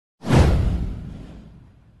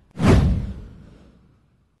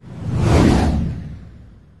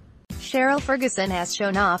Cheryl Fergison has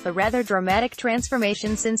shown off a rather dramatic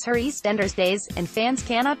transformation since her EastEnders days, and fans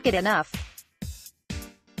cannot get enough.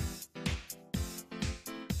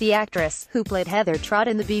 The actress, who played Heather Trott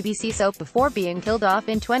in the BBC soap before being killed off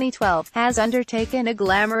in 2012, has undertaken a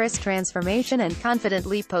glamorous transformation and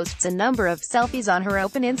confidently posts a number of selfies on her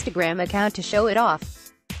open Instagram account to show it off.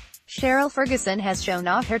 Cheryl Fergison has shown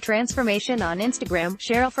off her transformation on Instagram.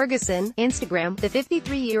 Cheryl Fergison, Instagram. The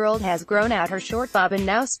 53-year-old has grown out her short bob and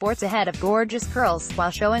now sports a head of gorgeous curls,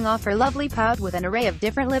 while showing off her lovely pout with an array of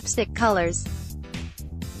different lipstick colors.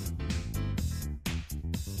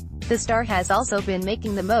 The star has also been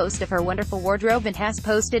making the most of her wonderful wardrobe and has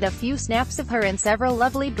posted a few snaps of her in several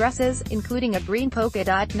lovely dresses, including a green polka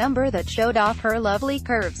dot number that showed off her lovely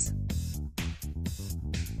curves.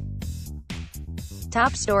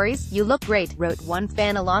 Top stories, "You look great," wrote one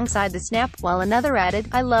fan alongside the snap, while another added,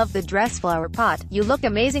 "I love the dress flower pot. You look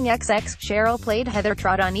amazing XX." Cheryl played Heather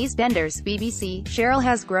Trott on EastEnders, BBC. Cheryl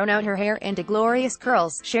has grown out her hair into glorious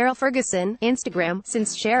curls. Cheryl Fergison, Instagram.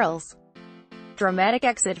 Since Cheryl's dramatic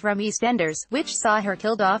exit from EastEnders, which saw her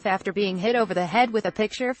killed off after being hit over the head with a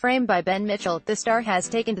picture frame by Ben Mitchell, the star has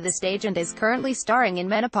taken to the stage and is currently starring in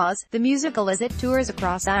Menopause, the musical, as it tours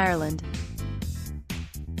across Ireland.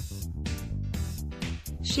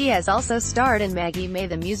 She has also starred in Maggie May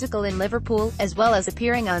the musical in Liverpool, as well as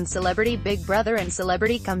appearing on Celebrity Big Brother and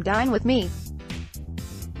Celebrity Come Dine With Me.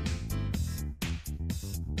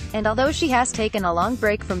 And although she has taken a long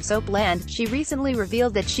break from Soapland, she recently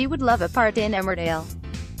revealed that she would love a part in Emmerdale.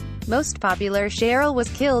 Most popular, Cheryl was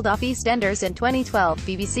killed off EastEnders in 2012,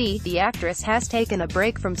 BBC. The actress has taken a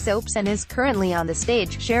break from soaps and is currently on the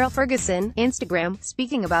stage. Cheryl Fergison, Instagram.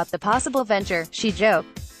 Speaking about the possible venture, she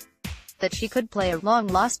joked that she could play a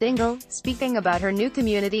long-lost Dingle. Speaking about her new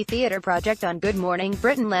community theatre project on Good Morning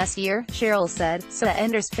Britain last year, Cheryl said, "So the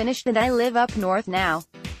Enders finished and I live up north now.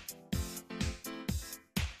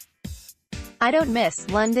 I don't miss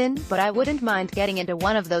London, but I wouldn't mind getting into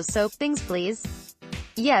one of those soap things, please.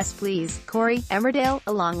 Yes please, Corey, Emmerdale,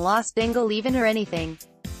 a long-lost Dingle even or anything."